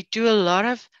 We do a lot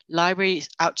of libraries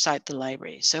outside the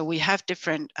library. So we have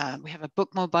different, we have a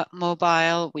book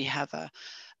mobile, we have a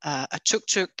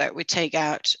tuk-tuk that we take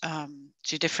out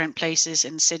to different places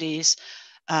in cities.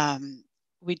 It's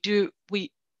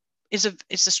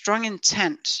a strong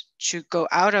intent to go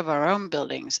out of our own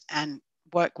buildings and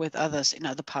work with others in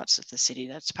other parts of the city.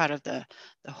 That's part of the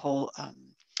whole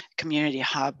community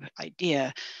hub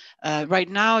idea. Right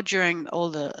now, during all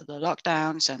the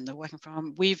lockdowns and the working from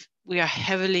home, we are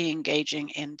heavily engaging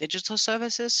in digital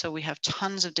services. So we have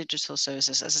tons of digital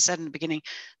services. As I said in the beginning,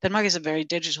 Denmark is a very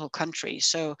digital country.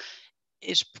 So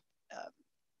it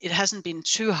hasn't been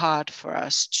too hard for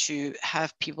us to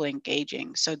have people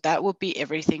engaging. So that would be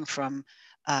everything from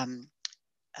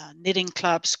knitting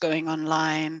clubs going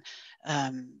online,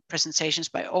 presentations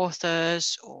by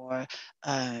authors, or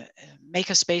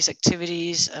makerspace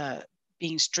activities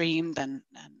being streamed, and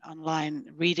online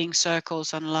reading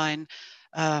circles online.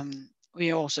 We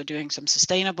are also doing some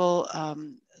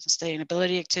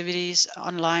sustainability activities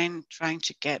online, trying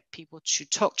to get people to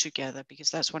talk together, because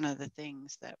that's one of the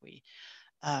things that we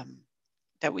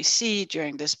see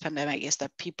during this pandemic, is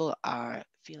that people are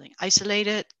feeling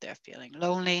isolated, they're feeling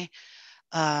lonely.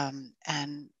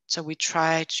 And so we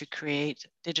try to create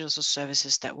digital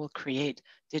services that will create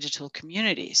digital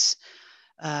communities.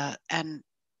 And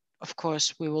of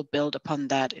course, we will build upon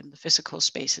that in the physical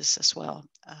spaces as well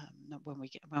when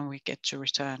we get to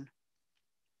return.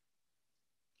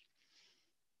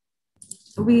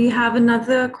 We have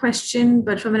another question,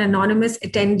 but from an anonymous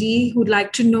attendee who'd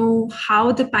like to know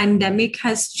how the pandemic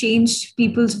has changed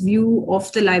people's view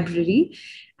of the library,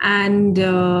 and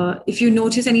if you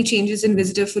notice any changes in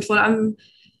visitor footfall.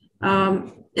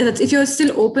 If you're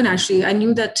still open, actually, I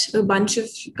knew that a bunch of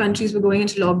countries were going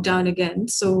into lockdown again.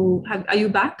 So are you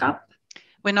back up?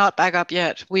 We're not back up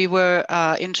yet. We were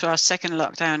into our second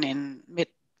lockdown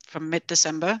from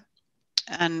mid-December.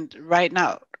 And right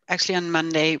now, actually on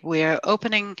Monday, we're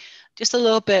opening just a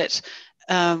little bit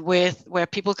with where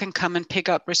people can come and pick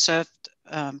up reserved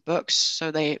books. So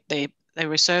they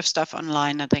reserve stuff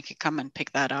online and they can come and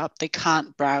pick that up. They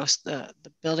can't browse the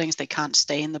buildings. They can't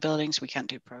stay in the buildings. We can't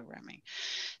do programming.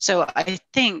 So I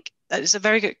think that is a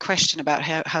very good question about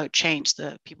how it changed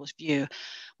the people's view.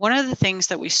 One of the things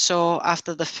that we saw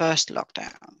after the first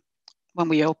lockdown, when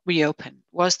we reopened,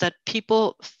 was that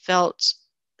people felt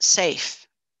safe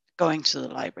going to the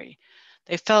library.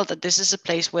 They felt that this is a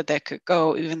place where they could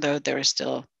go, even though there is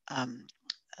still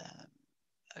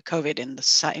COVID in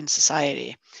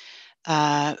society.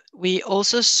 We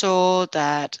also saw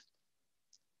that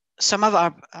some of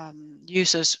our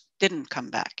users didn't come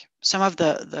back. Some of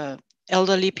the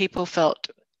elderly people felt,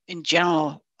 in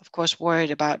general, of course,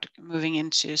 worried about moving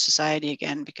into society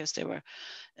again, because they were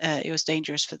it was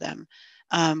dangerous for them.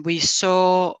 We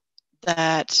saw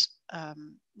that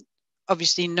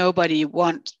obviously nobody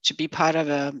wants to be part of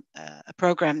a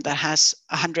program that has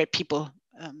 100 people.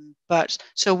 But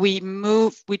so we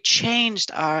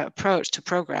changed our approach to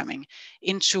programming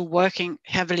into working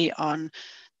heavily on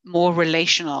more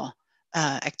relational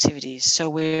activities. So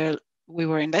we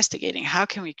were investigating how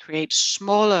can we create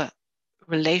smaller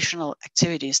relational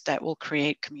activities that will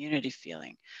create community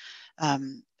feeling,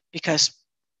 because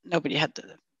nobody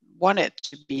wanted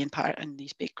to be in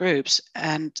these big groups.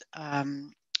 And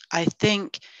I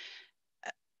think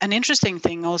an interesting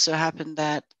thing also happened,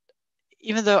 that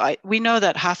even though we know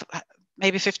that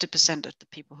maybe 50% of the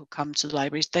people who come to the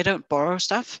libraries, they don't borrow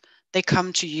stuff. They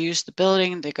come to use the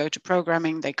building, they go to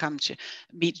programming, they come to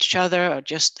meet each other or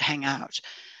just hang out.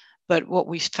 But what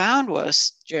we found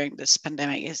was during this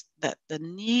pandemic is that the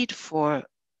need for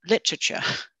literature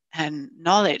and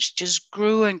knowledge just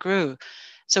grew and grew.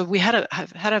 So we have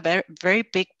had a very, very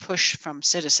big push from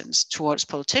citizens towards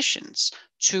politicians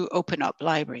to open up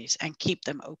libraries and keep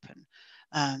them open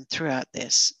throughout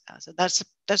this. So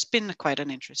that's been quite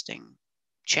an interesting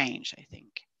change, I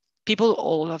think. People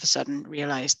all of a sudden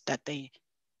realized that they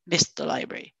missed the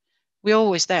library. We're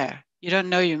always there. You don't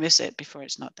know you miss it before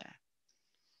it's not there.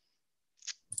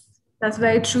 That's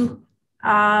very true.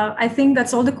 I think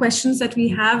that's all the questions that we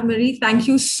have, Marie. Thank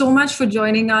you so much for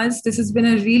joining us. This has been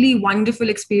a really wonderful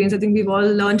experience. I think we've all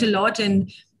learned a lot,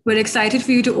 and we're excited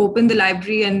for you to open the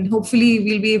library, and hopefully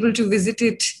we'll be able to visit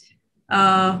it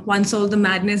once all the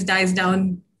madness dies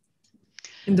down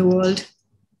in the world.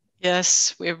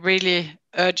 Yes, we're really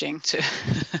urging to.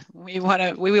 we want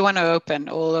to open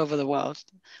all over the world.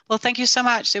 Well, thank you so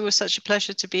much. It was such a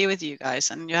pleasure to be with you guys.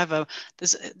 And you have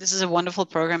this is a wonderful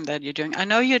program that you're doing. I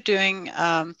know you're doing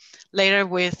later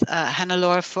with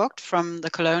Hannelore Vogt from the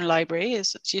Cologne Library.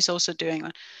 She's also doing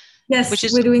one. Yes, which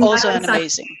is we're doing also an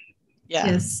amazing. Yeah.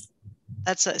 Yes.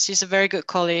 She's a very good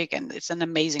colleague, and it's an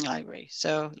amazing library.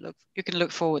 So you can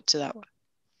look forward to that one.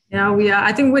 Yeah, we are.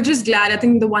 I think we're just glad. I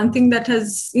think the one thing that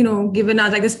has, given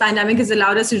us, like, this pandemic has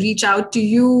allowed us to reach out to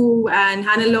you and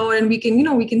Hannelore, and we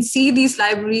can see these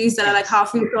libraries that are like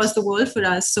halfway across the world for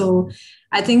us. So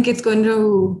I think it's going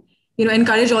to,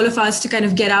 encourage all of us to kind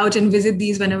of get out and visit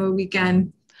these whenever we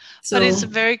can. So, but it's a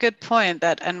very good point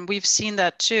and we've seen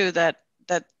that too, that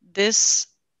this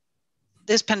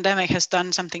pandemic has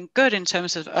done something good in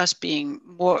terms of us being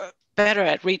better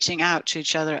at reaching out to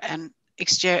each other and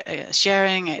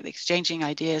sharing, exchanging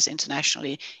ideas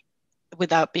internationally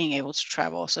without being able to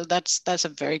travel. So that's a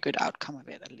very good outcome of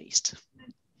it, at least.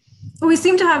 We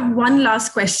seem to have one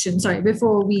last question, sorry,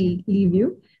 before we leave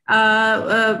you.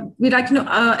 We'd like to know,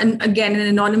 and again, an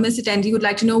anonymous attendee would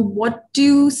like to know, what do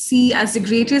you see as the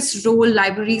greatest role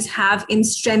libraries have in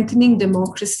strengthening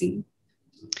democracy?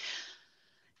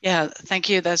 Yeah, thank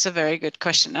you. That's a very good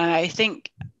question. And I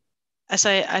think, as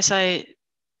I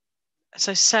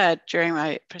said during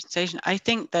my presentation, I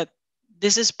think that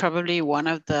this is probably one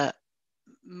of the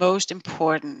most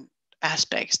important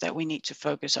aspects that we need to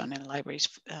focus on in libraries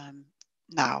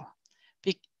now.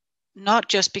 Not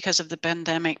just because of the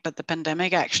pandemic, but the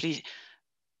pandemic actually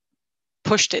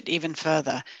pushed it even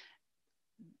further.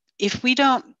 If we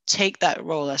don't take that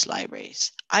role as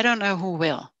libraries, I don't know who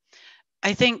will.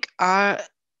 I think our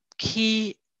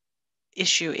key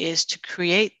issue is to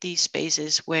create these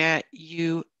spaces where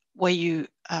you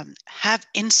have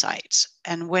insights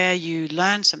and where you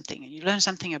learn something, and you learn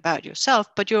something about yourself,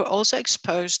 but you're also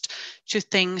exposed to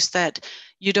things that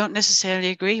you don't necessarily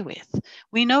agree with.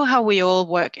 We know how we all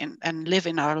work and live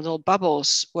in our little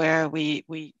bubbles where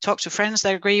we talk to friends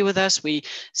that agree with us, we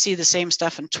see the same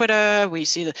stuff on Twitter,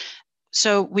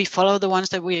 so we follow the ones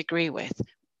that we agree with.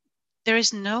 There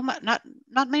is not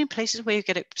many places where you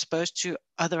get exposed to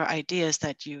other ideas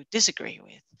that you disagree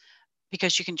with,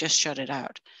 because you can just shut it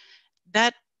out.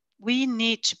 That we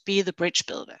need to be the bridge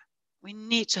builder. We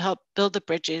need to help build the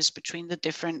bridges between the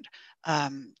different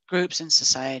groups in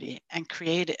society and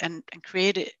create an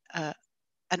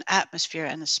atmosphere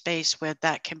and a space where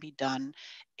that can be done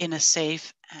in a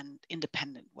safe and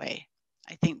independent way.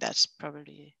 I think that's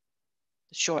probably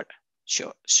the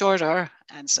shorter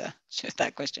answer to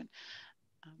that question.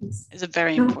 It's a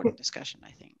very important discussion,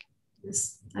 I think.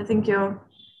 Yes, I think you're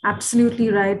absolutely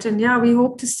right. And yeah, we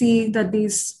hope to see that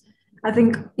I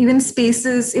think even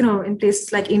spaces, in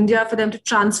places like India, for them to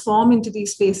transform into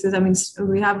these spaces. I mean,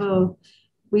 we have a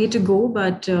way to go,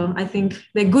 but I think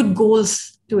they're good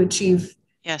goals to achieve.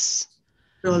 Yes.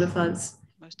 For all of us.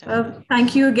 Most definitely.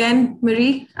 Thank you again,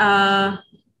 Marie.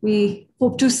 We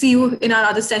hope to see you in our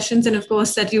other sessions, and of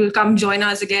course that you will come join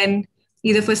us again,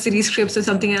 either for City Scripts or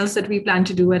something else that we plan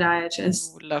to do at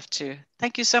IHS. Would love to.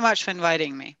 Thank you so much for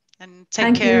inviting me, and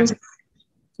take care. You.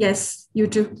 Yes, you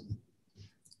too.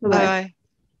 Bye-bye.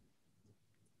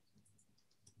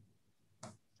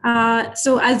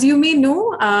 So as you may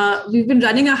know, we've been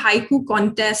running a haiku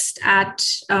contest at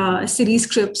City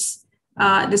Scripts.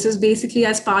 This is basically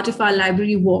as part of our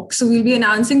library walk. So we'll be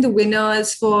announcing the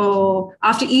winners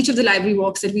after each of the library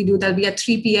walks that we do. That'll be at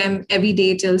 3 p.m. every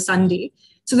day till Sunday.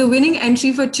 So the winning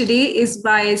entry for today is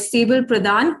by Sable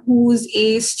Pradhan, who's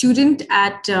a student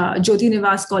at Jyoti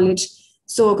Nivas College.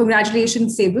 So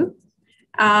congratulations, Sable.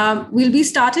 We'll be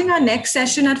starting our next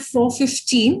session at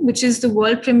 4:15, which is the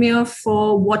world premiere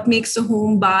for What Makes a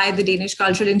Home by the Danish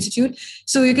Cultural Institute.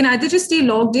 So you can either just stay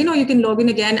logged in or you can log in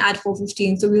again at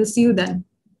 4:15. So we'll see you then.